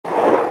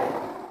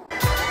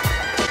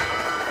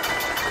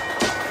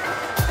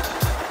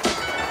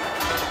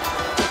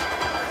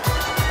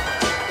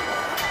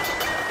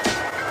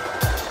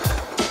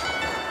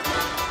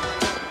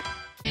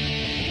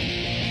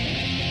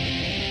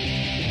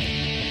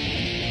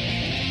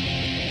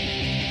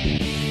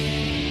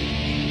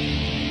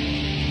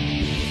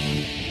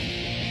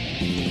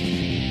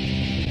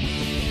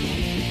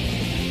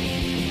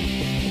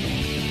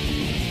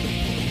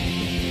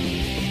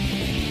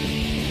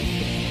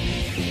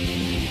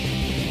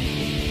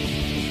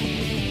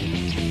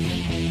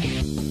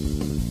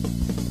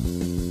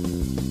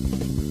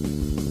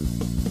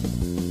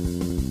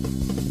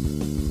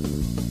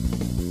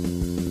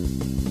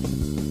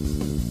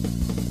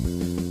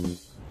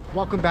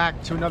Welcome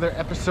back to another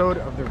episode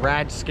of the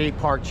Rad Skate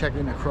Park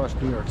check-in across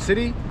New York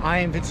City. I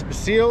am Vincent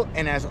Basile,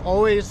 and as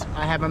always,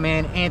 I have my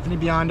man Anthony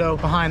Biondo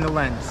behind the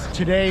lens.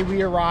 Today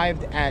we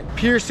arrived at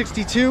Pier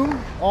 62,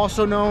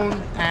 also known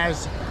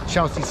as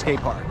Chelsea Skate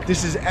Park.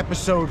 This is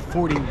episode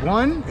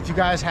 41. If you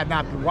guys have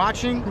not been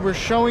watching, we're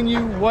showing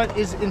you what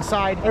is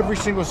inside every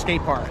single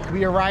skate park.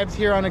 We arrived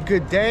here on a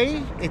good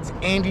day. It's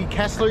Andy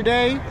Kessler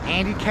Day.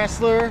 Andy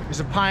Kessler is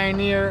a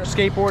pioneer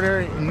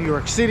skateboarder in New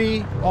York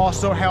City.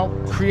 Also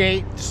helped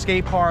create the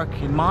skate park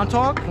in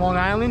Montauk, Long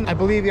Island. I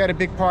believe he had a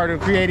big part of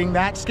creating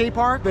that skate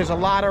park. There's a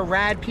lot of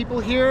rad people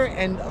here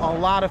and a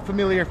lot of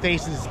familiar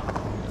faces.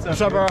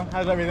 What's up, bro?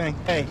 How's everything?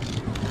 Hey,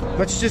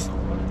 let's just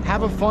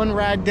have a fun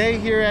rad day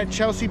here at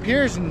Chelsea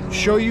Piers and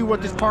show you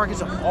what this park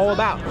is all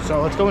about.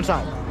 So let's go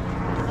inside.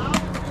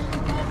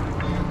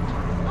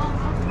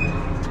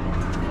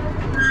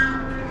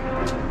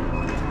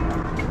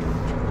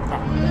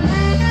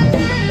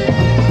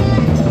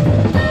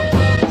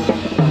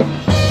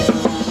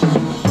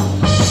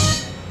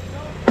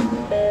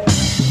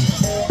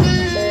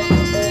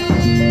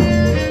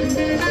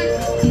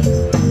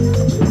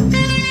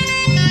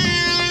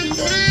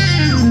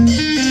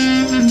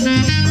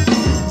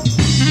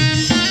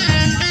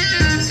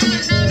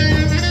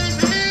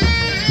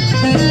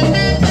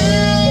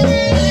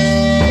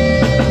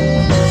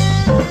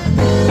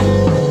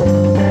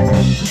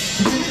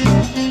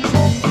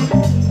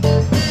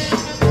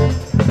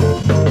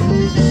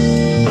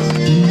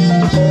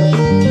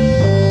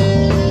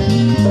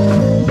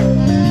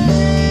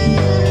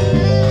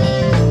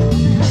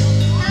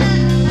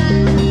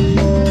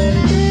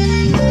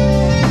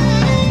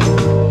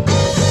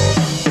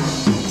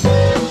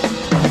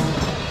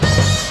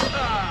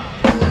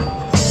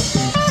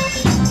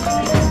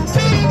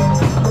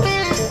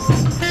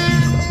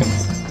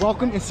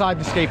 Welcome inside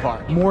the skate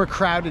park. More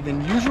crowded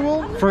than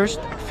usual.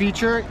 First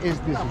feature is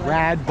this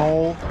rad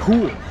bowl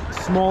pool.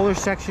 Smaller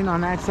section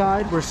on that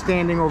side. We're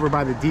standing over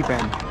by the deep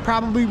end.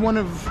 Probably one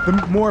of the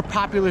more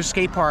popular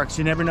skate parks.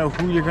 You never know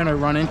who you're gonna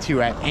run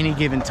into at any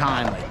given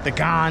time. Like the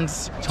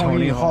Gons,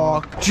 Tony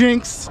Hawk,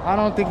 Jinx. I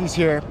don't think he's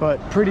here, but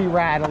pretty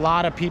rad. A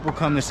lot of people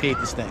come to skate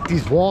this thing.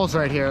 These walls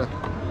right here,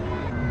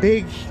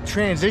 big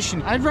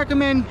transition. I'd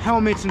recommend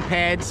helmets and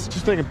pads.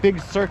 Just like a big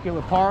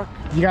circular park.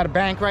 You got a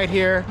bank right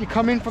here. You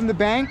come in from the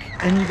bank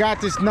and you got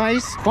this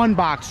nice fun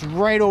box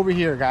right over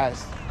here,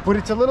 guys. But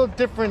it's a little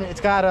different. It's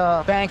got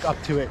a bank up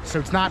to it, so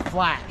it's not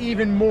flat.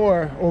 Even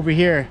more over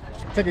here.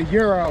 It's like a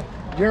euro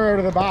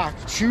to the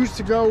box. Choose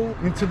to go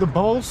into the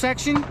bowl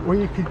section where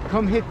you can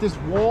come hit this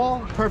wall.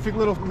 Perfect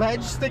little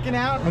ledge sticking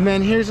out. And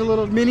then here's a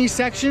little mini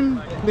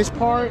section. This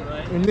part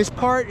and this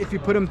part, if you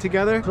put them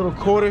together, little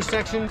quarter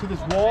section to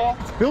this wall.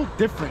 It's built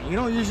different. You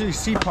don't usually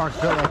see parks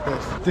built like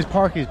this. This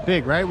park is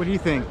big, right? What do you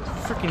think?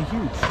 It's freaking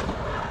huge.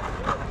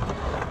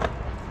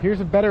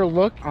 Here's a better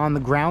look on the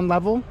ground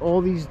level.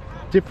 All these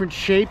different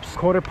shapes,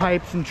 quarter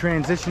pipes and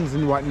transitions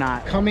and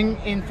whatnot. Coming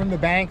in from the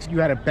banks, you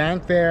had a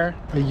bank there,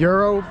 a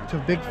euro to a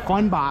big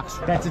fun box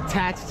that's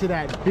attached to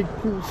that big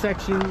pool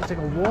section. It's like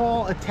a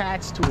wall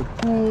attached to a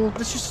pool.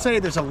 Let's just say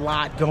there's a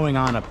lot going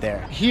on up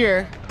there.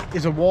 Here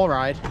is a wall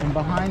ride, and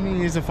behind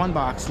me is a fun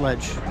box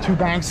ledge. Two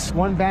banks,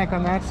 one bank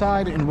on that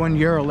side and one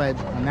euro ledge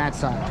on that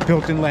side.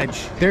 Built-in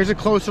ledge. There's a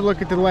closer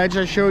look at the ledge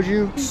I showed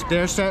you.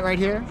 Stair set right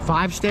here.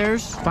 5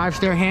 stairs,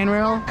 5-stair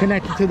handrail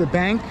connected to the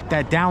bank.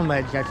 That down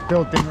ledge that's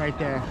built in right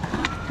there.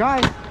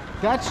 Guys,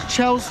 that's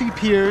Chelsea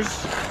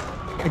Piers.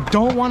 I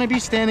don't want to be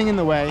standing in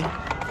the way.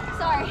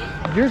 Sorry.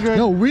 You're good.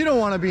 No, we don't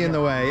want to be in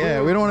the way.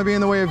 Yeah, we don't want to be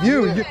in the way of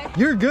you.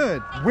 You're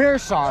good. We're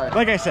sorry.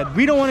 Like I said,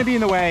 we don't want to be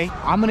in the way.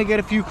 I'm going to get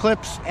a few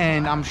clips,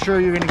 and I'm sure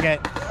you're going to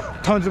get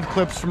tons of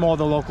clips from all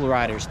the local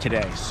riders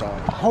today. So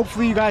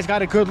hopefully you guys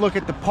got a good look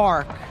at the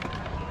park.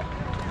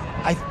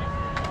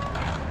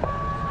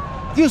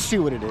 You'll see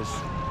what it is.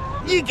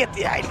 You get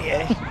the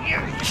idea.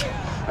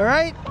 All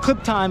right,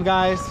 clip time,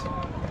 guys.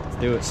 Let's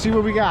do it. See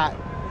what we got.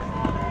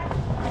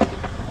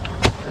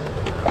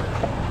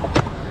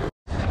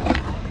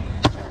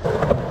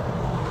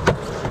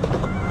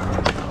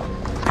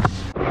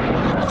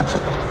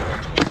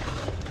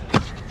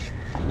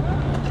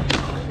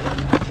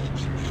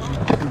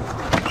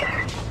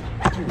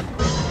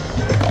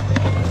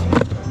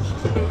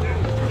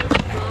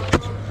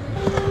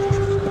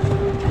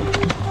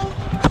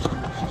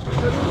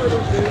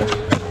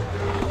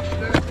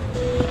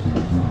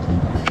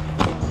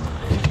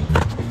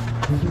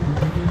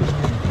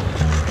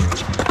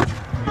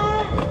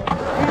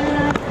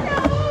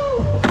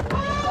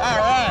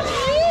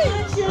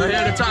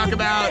 Talk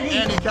about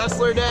Andy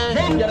Kessler Day.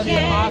 It's gonna be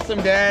an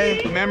awesome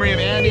day. In memory of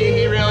Andy,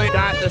 he really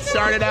got us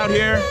started out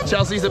here.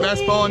 Chelsea's the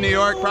best bowl in New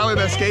York, probably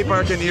the best skate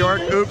park in New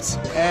York. Oops.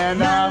 And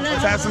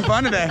let's have some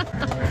fun today.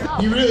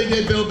 He really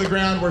did build the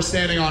ground we're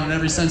standing on in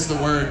every sense of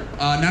the word.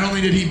 Not only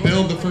did he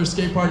build the first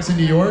skate parks in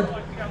New York,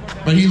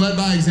 but he led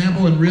by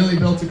example and really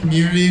built a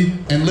community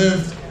and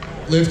lived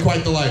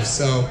quite the life.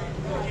 So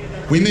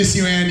we miss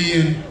you, Andy,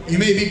 and you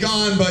may be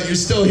gone, but you're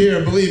still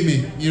here, believe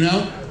me, you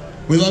know?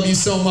 We love you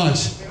so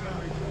much.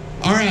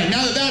 All right,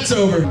 now that that's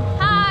over.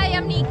 Hi,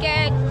 I'm Nyc.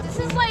 This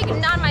is like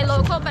not my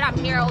local, but I'm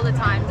here all the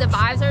time. The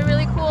vibes are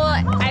really cool.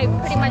 I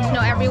pretty much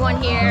know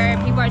everyone here.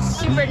 People are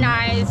super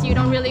nice. You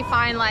don't really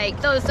find like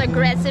those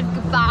aggressive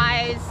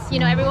guys. You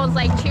know, everyone's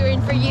like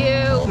cheering for you.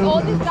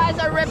 All these guys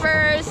are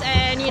rippers,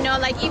 and you know,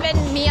 like even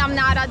me, I'm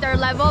not at their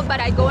level, but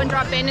I go and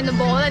drop in the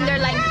bowl, and they're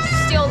like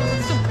still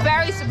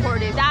very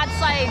supportive. That's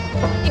like,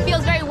 it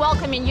feels very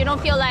welcoming. You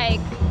don't feel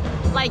like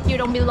you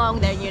don't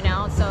belong there, you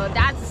know. So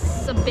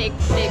that's a big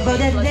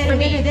plus for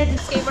me.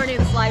 Skateboarding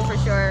is life for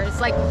sure.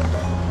 It's like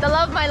the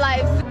love of my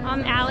life.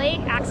 I'm Allie,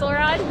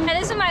 Axelrod, and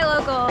this is my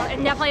local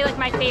and definitely like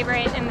my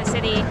favorite in the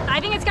city. I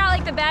think it's got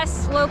like the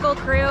best local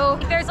crew.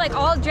 There's like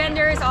all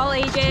genders, all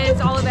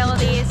ages, all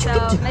abilities, so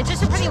it's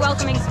just a pretty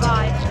welcoming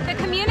spot. The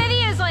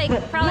community is like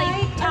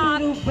probably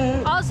top.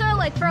 Also,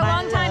 like for a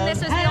long time this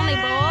was the only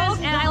bowl,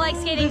 and I like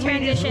skating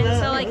transitions,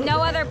 so like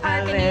no other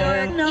park in New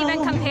York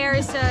even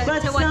compares to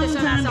what this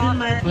one has to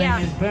offer.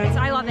 Yeah, so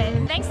I love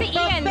it. Thanks to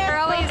Ian for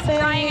always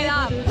trying it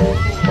up.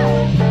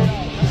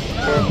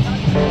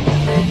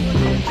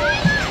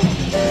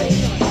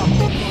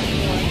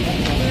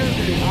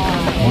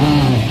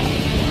 Wow.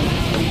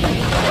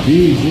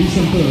 Geez, leave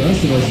some for the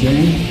rest of us,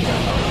 gang.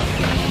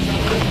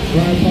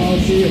 Pride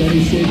policy at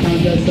any skate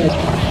contest that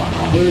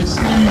we're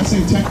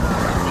experiencing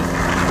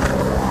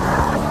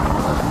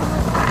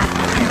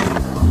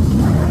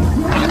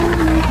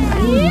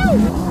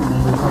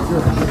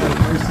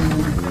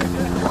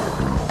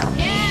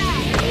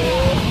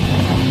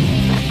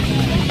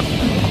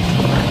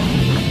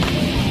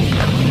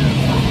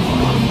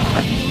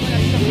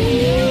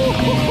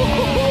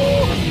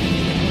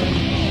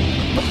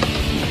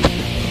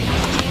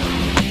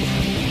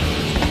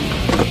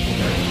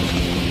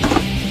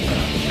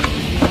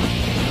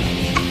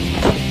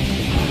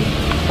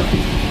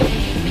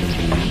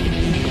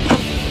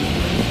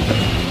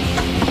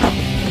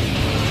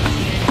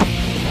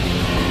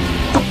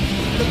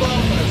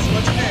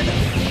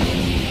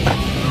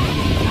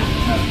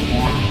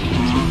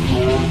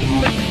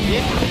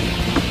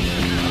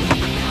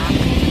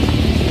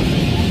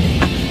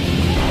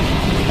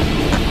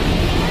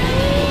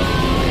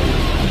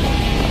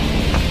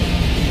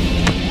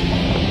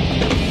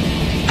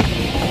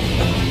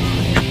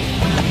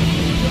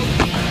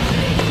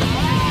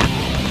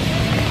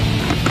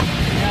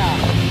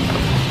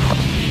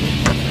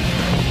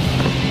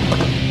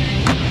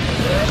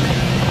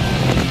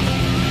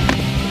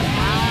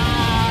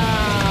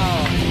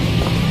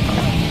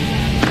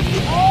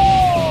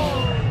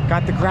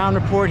Got the ground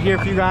report here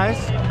for you guys.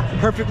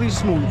 Perfectly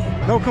smooth.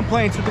 No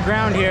complaints with the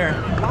ground here.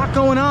 A lot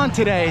going on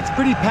today. It's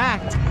pretty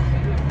packed.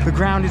 The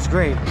ground is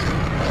great.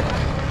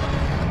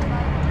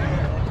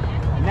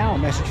 Now a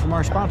message from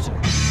our sponsor.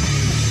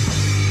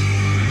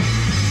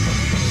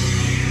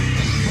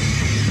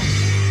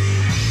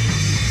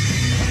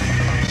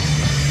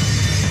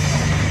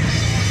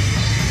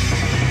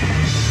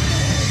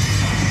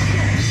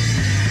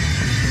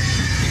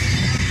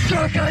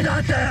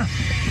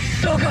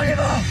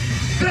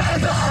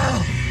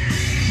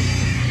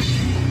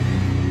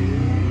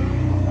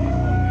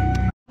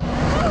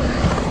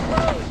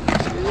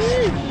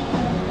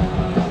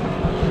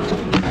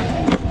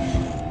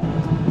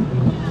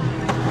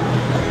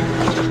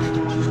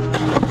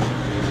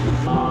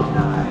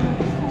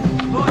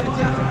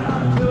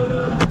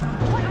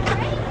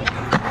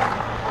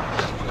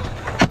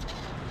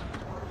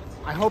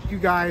 I hope you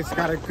guys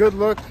got a good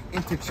look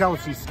into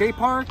Chelsea Skate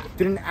Park.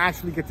 Didn't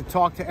actually get to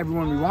talk to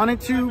everyone we wanted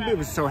to. It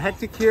was so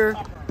hectic here.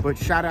 But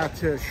shout out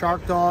to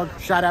Shark Dog.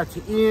 Shout out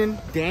to Ian.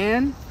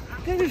 Dan.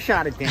 Give a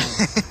shout at Dan.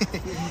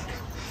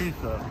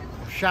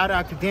 Shout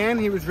out to Dan.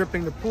 He was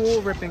ripping the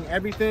pool, ripping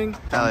everything.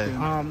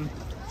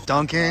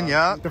 Duncan,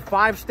 yeah. The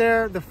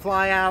 5-stair, the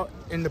fly out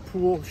in the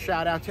pool.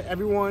 Shout out to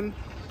everyone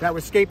that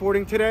was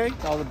skateboarding today.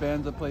 All the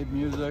bands that played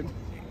music.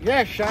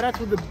 Yeah, shout out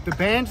to the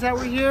bands that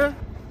were here.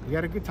 We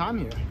had a good time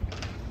here.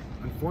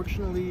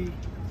 Unfortunately,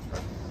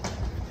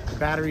 the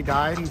battery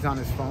died. He's on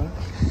his phone.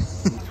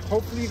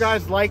 Hopefully you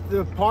guys like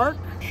the park.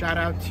 Shout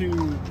out to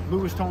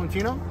Louis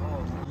Tolentino.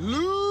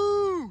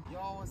 Lou! Yo,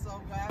 what's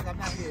up, guys? I'm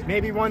not here.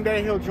 Maybe one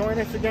day he'll join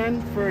us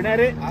again for an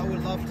edit. I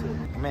would love to.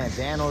 Man,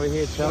 Dan over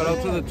here. Shout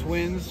out to the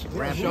twins,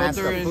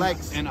 Shelter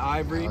and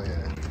Ivory. Oh,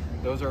 yeah.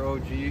 Those are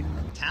OG.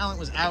 Talent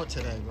was out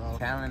today, bro.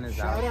 Talent is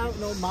out. Shout out,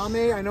 no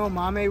Mame. I know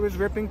Mame was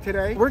ripping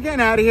today. We're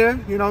getting out of here.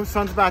 You know,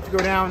 sun's about to go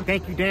down.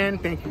 Thank you, Dan.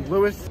 Thank you,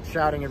 Louis.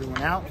 Shouting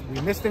everyone out. If we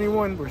missed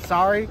anyone, we're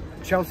sorry.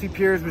 Chelsea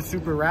Piers was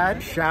super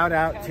rad. Shout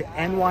out to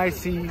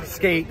N.Y.C.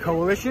 Skate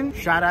Coalition.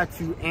 Shout out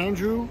to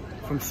Andrew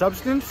from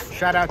Substance.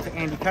 Shout out to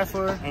Andy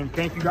Kessler. And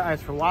thank you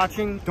guys for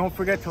watching. Don't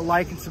forget to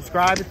like and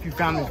subscribe if you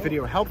found this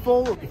video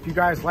helpful. If you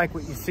guys like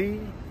what you see,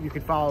 you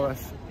can follow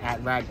us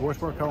at Rad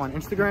Boardsport Co on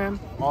Instagram.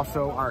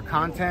 Also our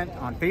content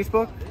on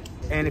Facebook.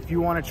 And if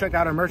you want to check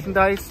out our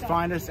merchandise,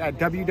 find us at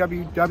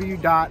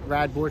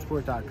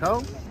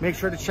www.radboardsport.co. Make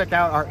sure to check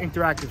out our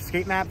interactive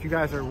skate map. If you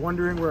guys are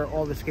wondering where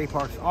all the skate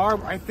parks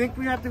are, I think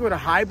we have to go to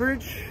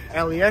Highbridge,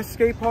 LES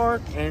Skate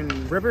Park, and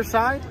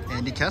Riverside.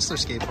 Andy Kessler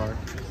Skate Park.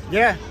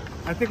 Yeah,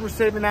 I think we're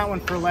saving that one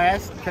for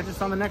last. Catch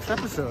us on the next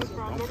episode.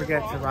 Don't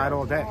forget to ride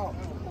all day.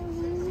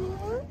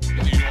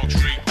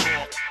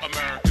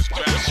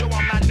 show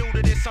I'm not new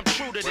to this, I'm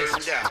true to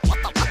this.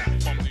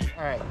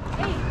 All right.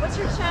 Hey, what's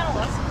your channel?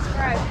 Let's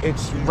subscribe.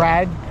 It's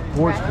Rad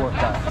Boardsport.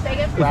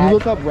 If you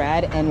look up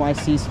Rad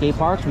NYC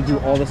Skateparks, we do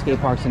all the skate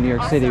parks in New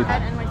York City.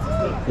 Rad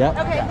NYC. Yep.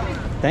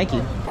 Okay. Thank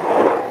you.